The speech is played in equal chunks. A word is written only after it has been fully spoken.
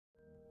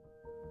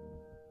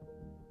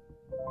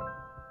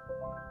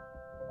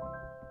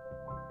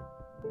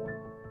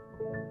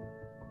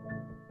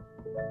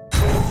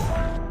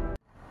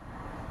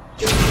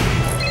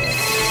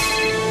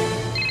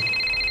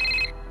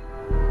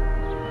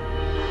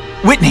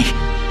Whitney!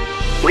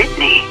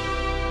 Whitney?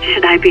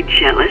 Should I be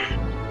jealous?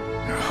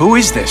 Who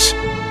is this?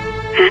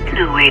 That's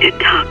no way to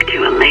talk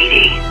to a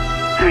lady.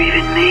 Or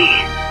even me.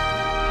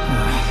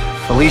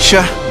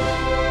 Felicia?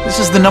 This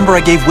is the number I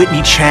gave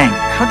Whitney Chang.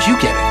 How'd you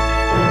get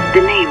it?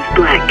 The name's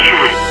Black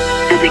Cat,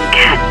 as in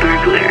cat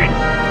burglar.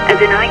 As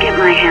in I get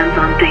my hands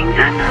on things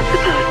I'm not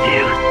supposed to.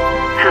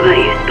 How about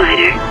you,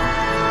 Spider?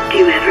 Do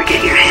you ever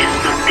get your hands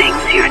on things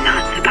you're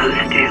not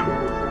supposed to?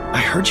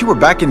 I heard you were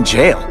back in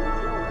jail.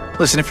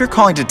 Listen, if you're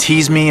calling to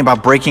tease me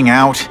about breaking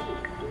out...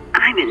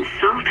 I'm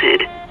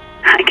insulted.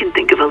 I can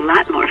think of a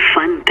lot more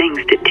fun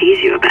things to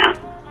tease you about.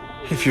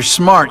 If you're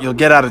smart, you'll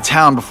get out of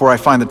town before I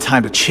find the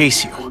time to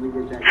chase you.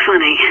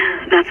 Funny,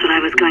 that's what I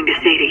was going to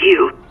say to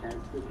you.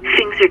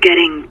 Things are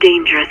getting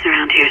dangerous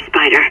around here,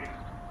 Spider.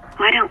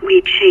 Why don't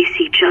we chase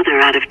each other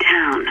out of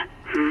town,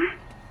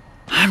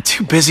 I'm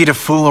too busy to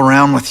fool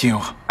around with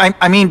you.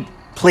 I mean,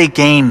 play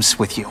games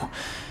with you.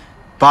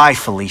 Bye,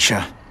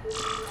 Felicia.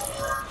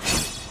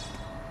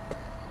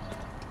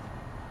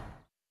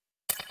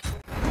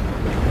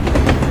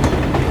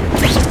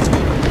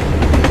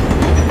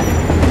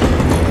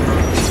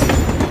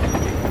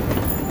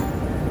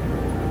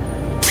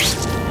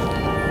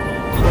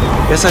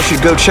 Guess I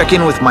should go check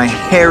in with my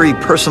hairy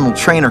personal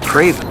trainer,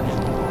 Craven.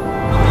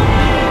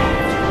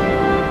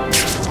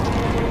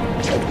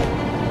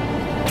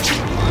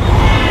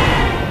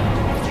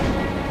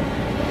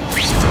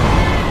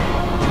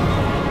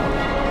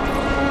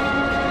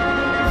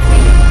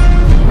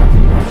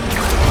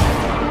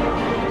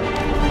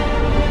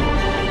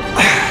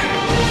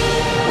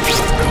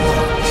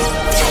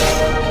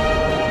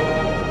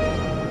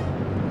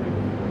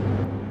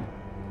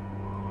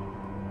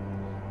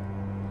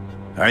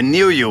 I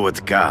knew you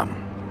would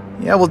come.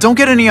 Yeah, well, don't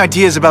get any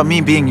ideas about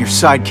me being your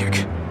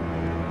sidekick.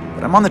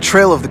 But I'm on the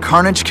trail of the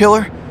Carnage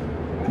Killer,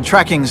 and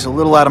tracking's a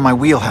little out of my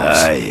wheelhouse.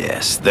 Ah,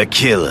 yes, the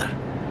killer.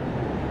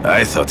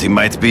 I thought he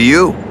might be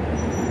you.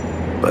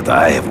 But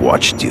I have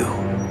watched you,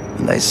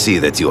 and I see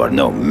that you are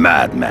no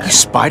madman. You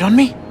spied on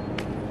me?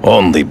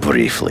 Only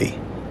briefly.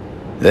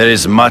 There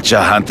is much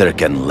a hunter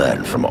can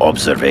learn from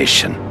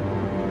observation.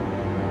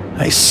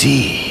 I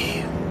see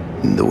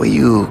the way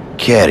you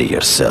carry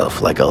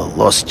yourself like a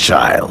lost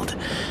child,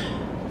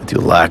 that you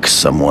lack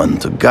someone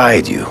to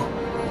guide you,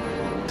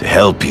 to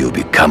help you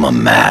become a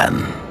man.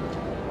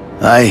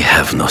 I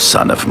have no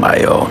son of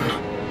my own.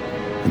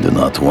 I do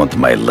not want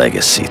my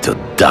legacy to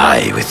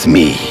die with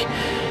me.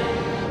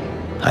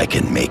 I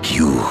can make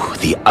you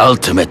the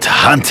ultimate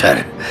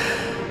hunter.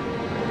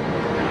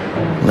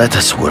 Let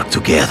us work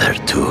together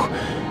to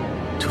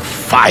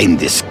find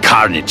this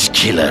Carnage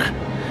Killer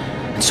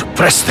and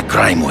suppress the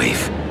crime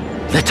wave.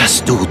 Let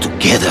us do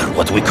together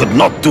what we could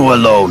not do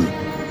alone.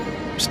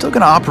 I'm still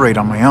gonna operate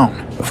on my own.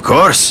 Of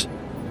course,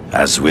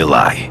 as will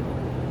I.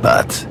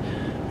 But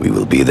we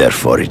will be there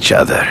for each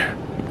other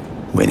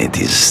when it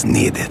is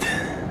needed.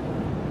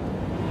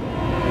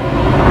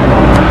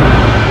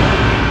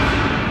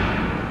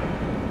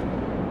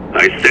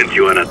 I sent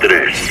you an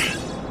address.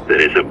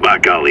 There is a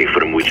back alley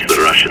from which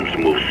the Russians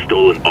move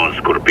stolen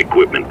Oscorp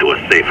equipment to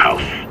a safe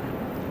house.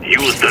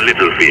 Use the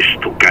little fish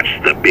to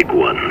catch the big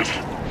ones.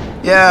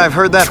 Yeah, I've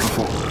heard that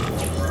before.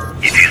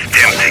 It is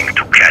tempting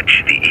to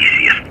catch the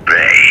easiest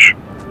prey,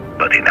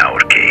 but in our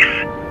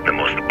case, the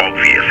most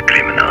obvious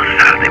criminals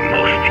are the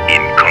most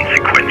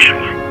inconsequential.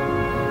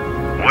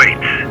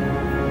 Wait.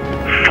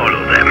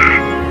 Follow them.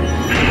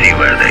 See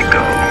where they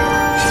go.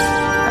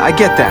 I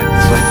get that,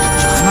 but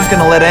I'm not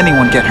gonna let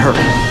anyone get hurt.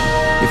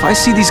 If I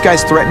see these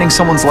guys threatening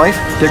someone's life,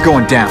 they're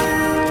going down.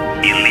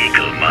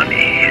 Illegal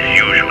money is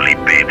usually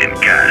paid in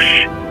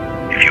cash.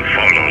 If you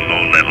follow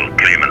low-level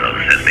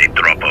criminals as they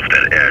drop off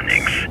their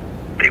earnings,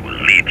 they will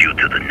lead you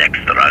to the next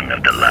rung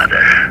of the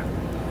ladder.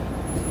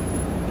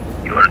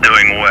 You are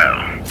doing well.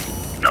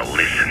 Now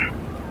listen.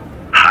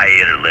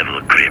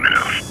 Higher-level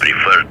criminals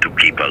prefer to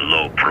keep a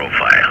low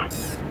profile.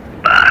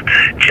 But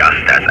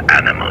just as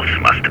animals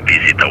must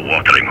visit a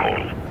watering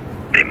hole,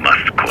 they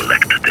must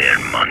collect their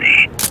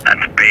money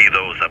and pay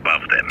those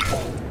above them.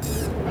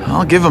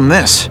 I'll give them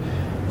this.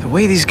 The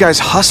way these guys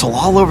hustle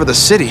all over the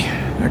city,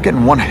 they're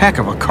getting one heck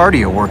of a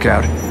cardio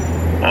workout.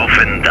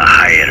 Often the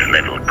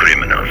higher-level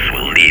criminals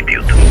will lead you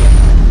to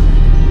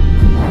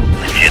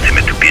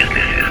legitimate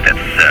businesses that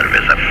serve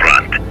as a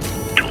front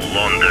to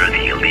launder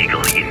the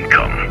illegal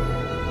income.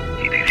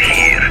 It is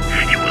here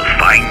you will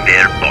find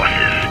their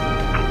bosses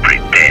who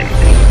pretend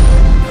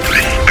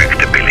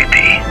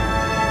respectability.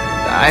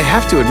 I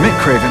have to admit,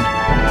 Craven,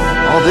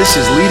 all this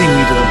is leading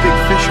me to the big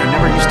fish I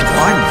never used to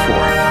find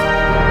before.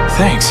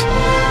 Thanks.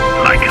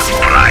 Like a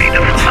pride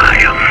of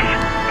lions,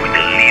 when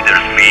the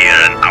leaders fear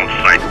an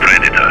outside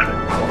predator,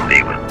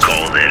 they will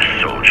call their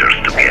soldiers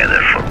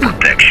together for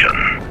protection.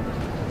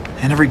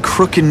 And every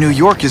crook in New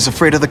York is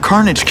afraid of the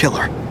Carnage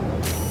Killer.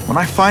 When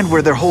I find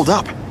where they're holed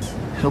up,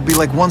 it'll be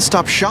like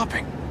one-stop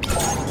shopping.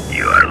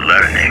 You are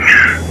learning,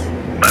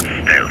 but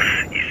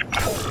stealth is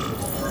cool.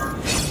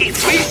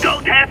 If we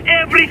don't have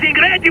everything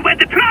ready when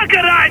the truck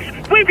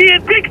arrives, we'll be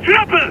in big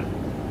trouble!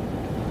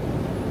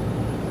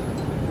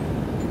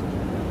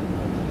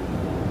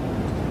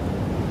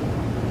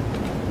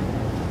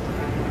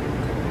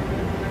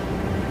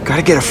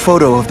 Gotta get a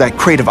photo of that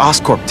crate of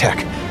Oscorp tech,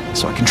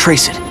 so I can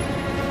trace it.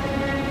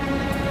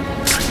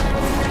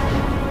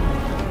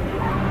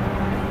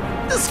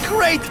 This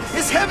crate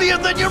is heavier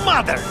than your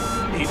mother!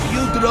 If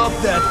you drop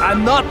that,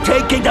 I'm not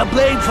taking the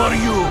blame for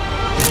you!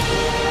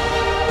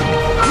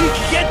 We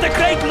can get the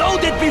crate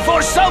loaded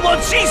before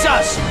someone sees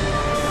us!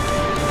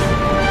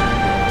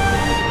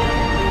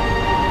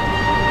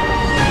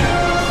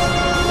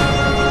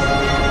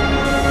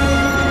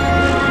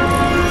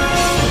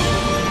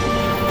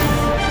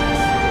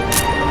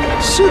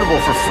 Suitable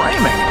for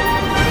framing.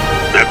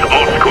 That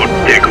Oscorp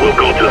tech will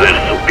go to their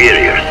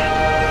superiors.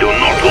 Do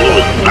not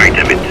lose sight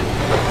of it.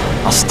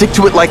 I'll stick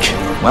to it like,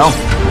 well,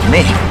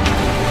 me.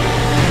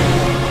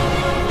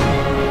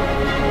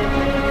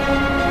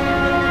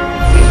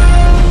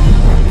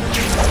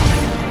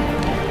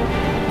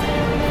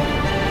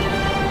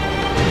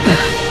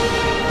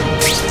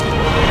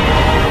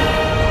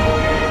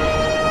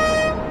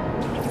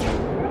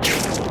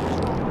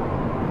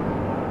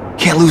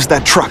 Can't lose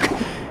that truck.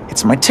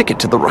 It's my ticket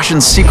to the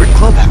Russian secret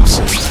clubhouse.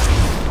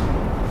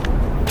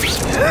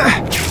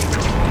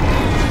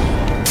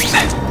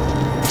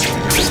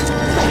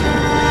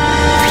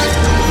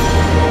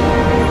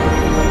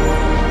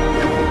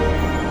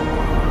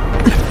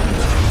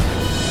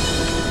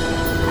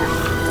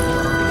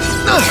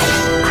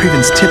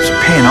 Craven's tips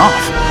are paying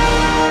off.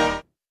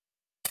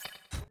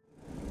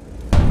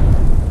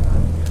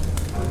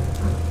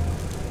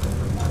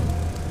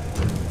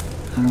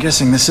 I'm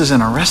guessing this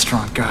isn't a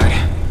restaurant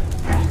guide.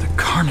 The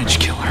Carnage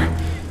Killer.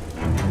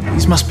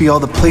 These must be all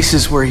the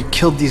places where he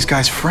killed these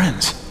guys'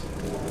 friends.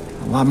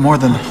 A lot more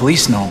than the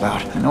police know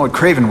about. I know what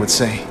Craven would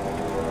say.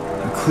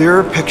 A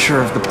clearer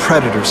picture of the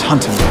Predator's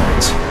hunting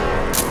grounds.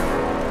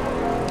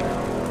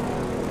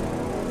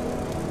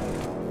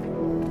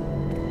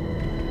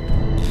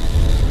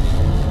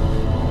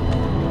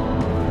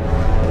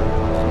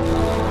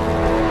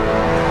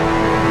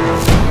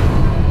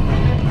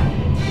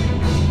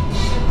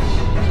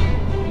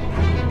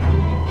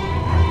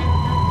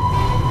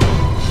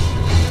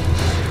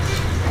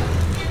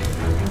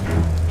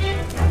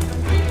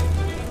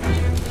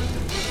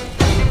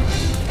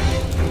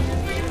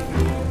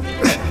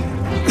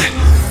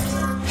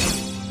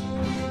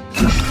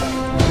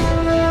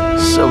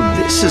 So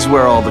this is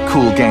where all the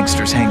cool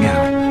gangsters hang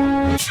out.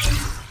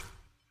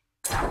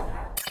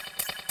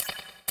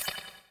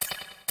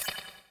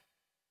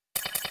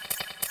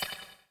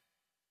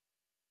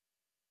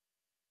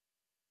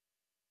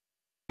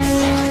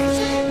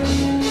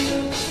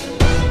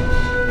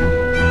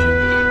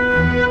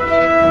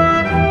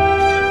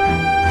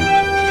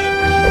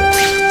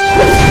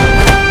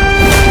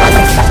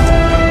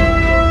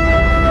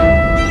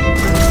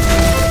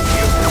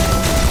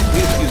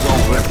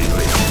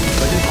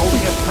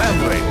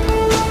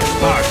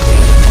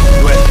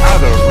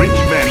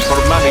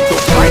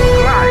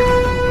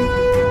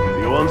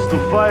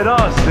 Fight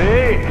us,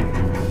 eh?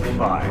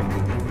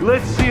 Fine.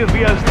 Let's see if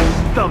he has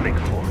the stomach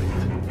for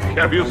it.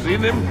 Have you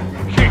seen him?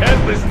 He has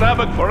the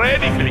stomach for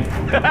anything.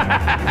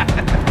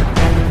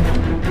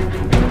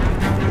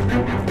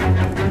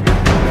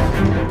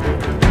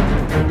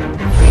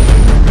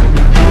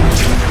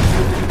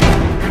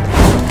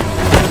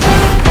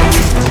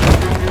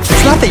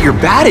 It's not that you're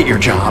bad at your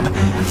job.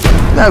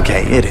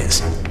 Okay, it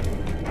is.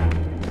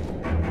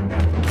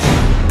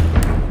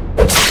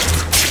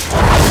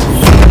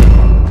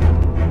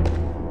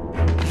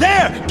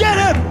 Get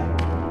him!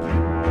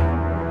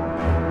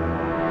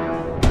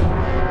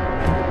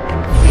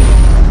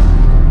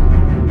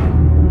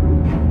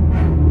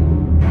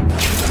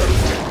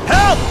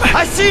 Help!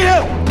 I see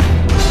him!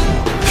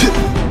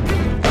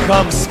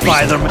 Come,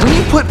 Spider-Man. When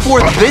you put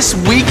forth this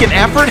weak an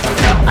effort,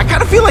 I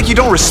kind of feel like you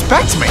don't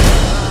respect me.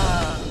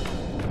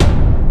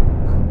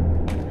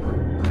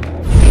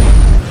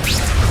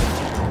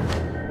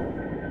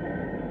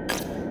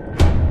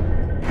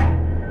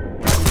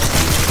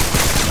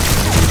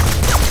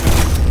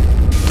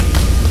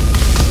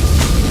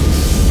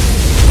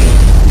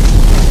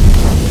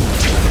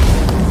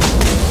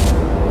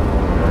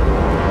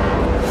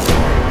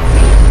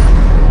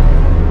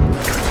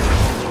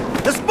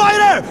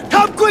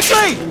 Come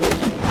quickly!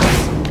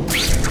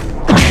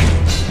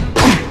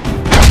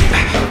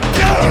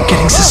 You're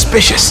getting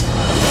suspicious.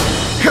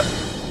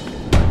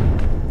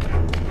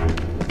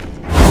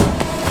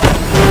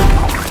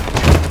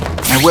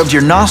 I webbed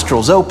your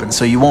nostrils open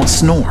so you won't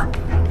snore.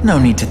 No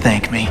need to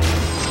thank me.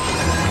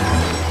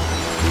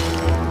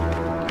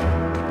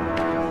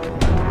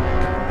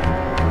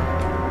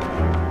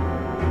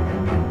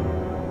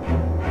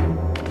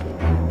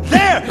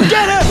 There!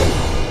 Get him!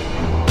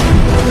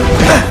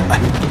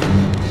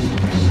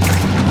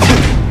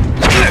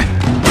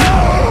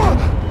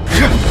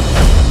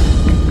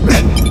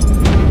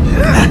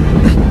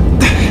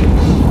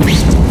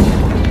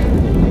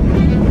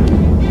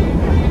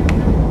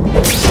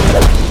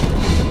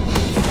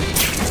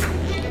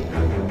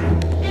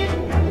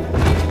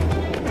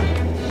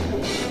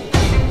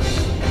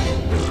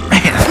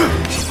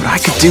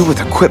 Do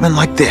with equipment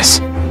like this.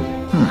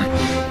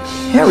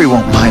 Harry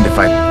won't mind if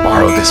I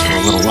borrow this for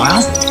a little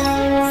while.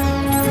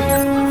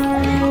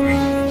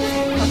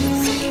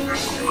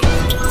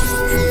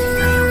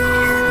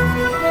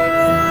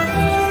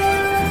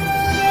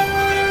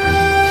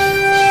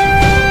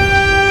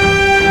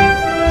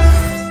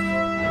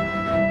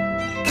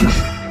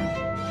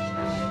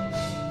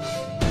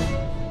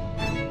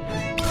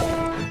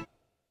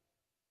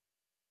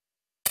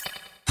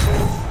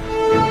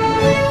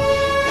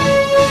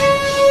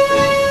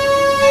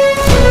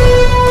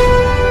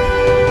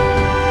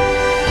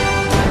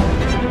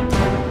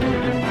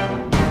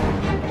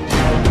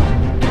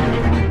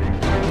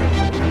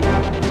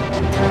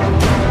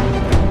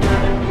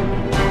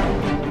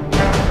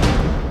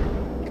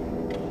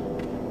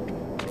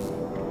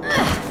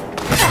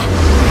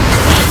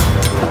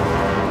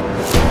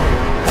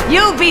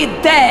 You'll be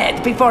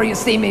dead before you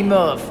see me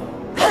move.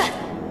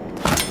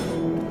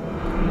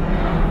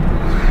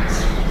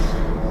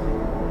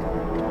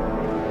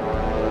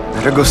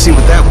 Better go see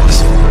what that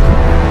was.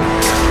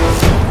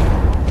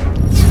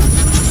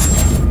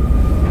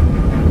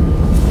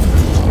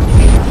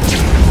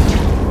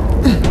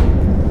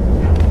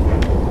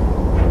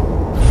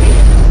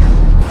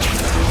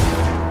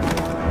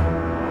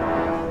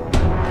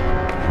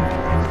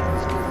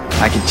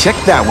 I can check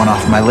that one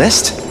off my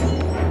list.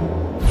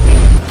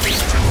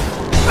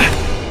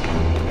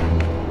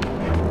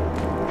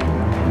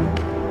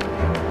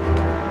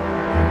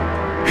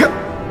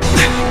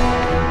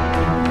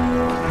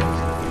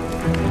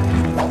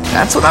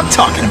 That's what I'm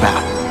talking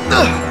about.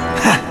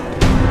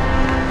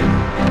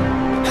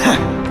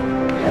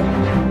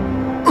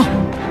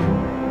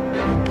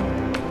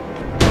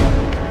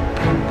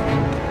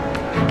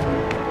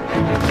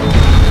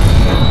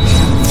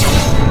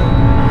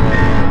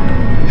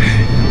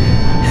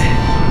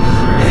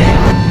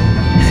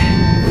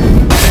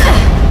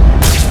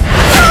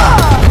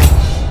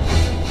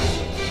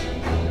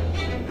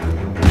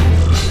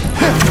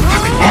 How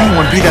can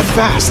anyone be that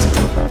fast?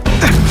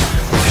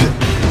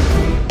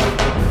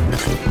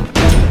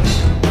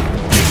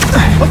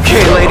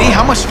 Okay, lady,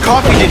 how much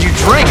coffee did you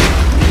drink?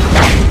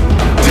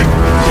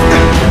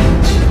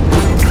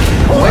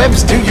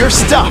 Webs, do your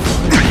stuff.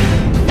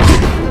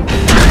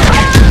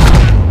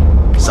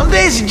 Some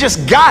days you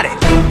just got it.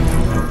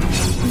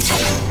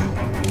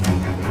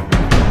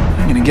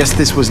 I'm gonna guess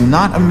this was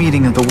not a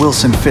meeting of the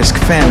Wilson Fisk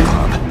fan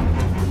club.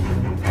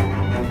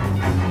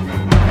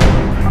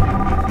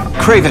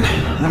 Craven,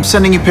 I'm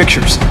sending you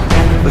pictures.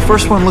 The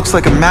first one looks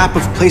like a map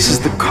of places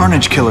the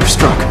Carnage Killer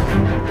struck.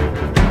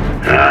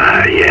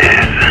 Ah,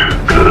 yes.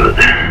 Good.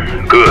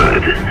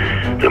 Good.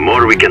 The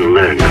more we can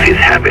learn of his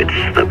habits,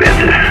 the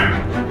better.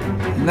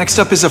 Next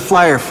up is a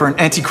flyer for an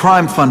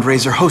anti-crime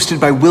fundraiser hosted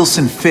by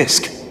Wilson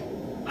Fisk.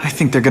 I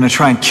think they're gonna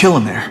try and kill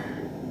him there.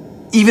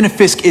 Even if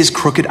Fisk is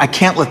crooked, I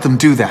can't let them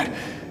do that.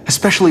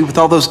 Especially with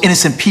all those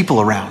innocent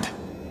people around.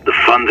 The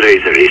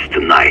fundraiser is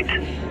tonight.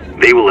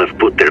 They will have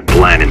put their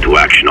plan into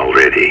action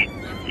already.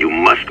 You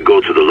must go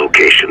to the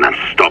location and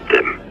stop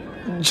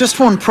them. Just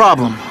one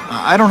problem.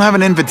 I don't have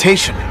an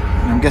invitation.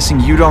 I'm guessing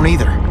you don't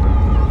either.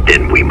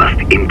 Then we must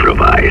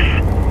improvise.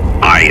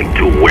 I am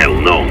too well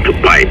known to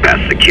bypass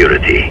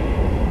security.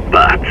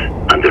 But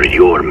under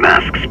your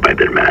mask,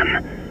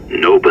 Spider-Man,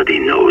 nobody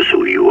knows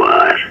who you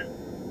are.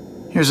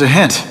 Here's a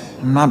hint.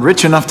 I'm not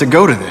rich enough to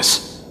go to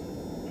this.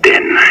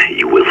 Then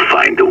you will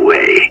find a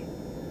way.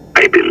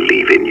 I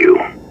believe in you.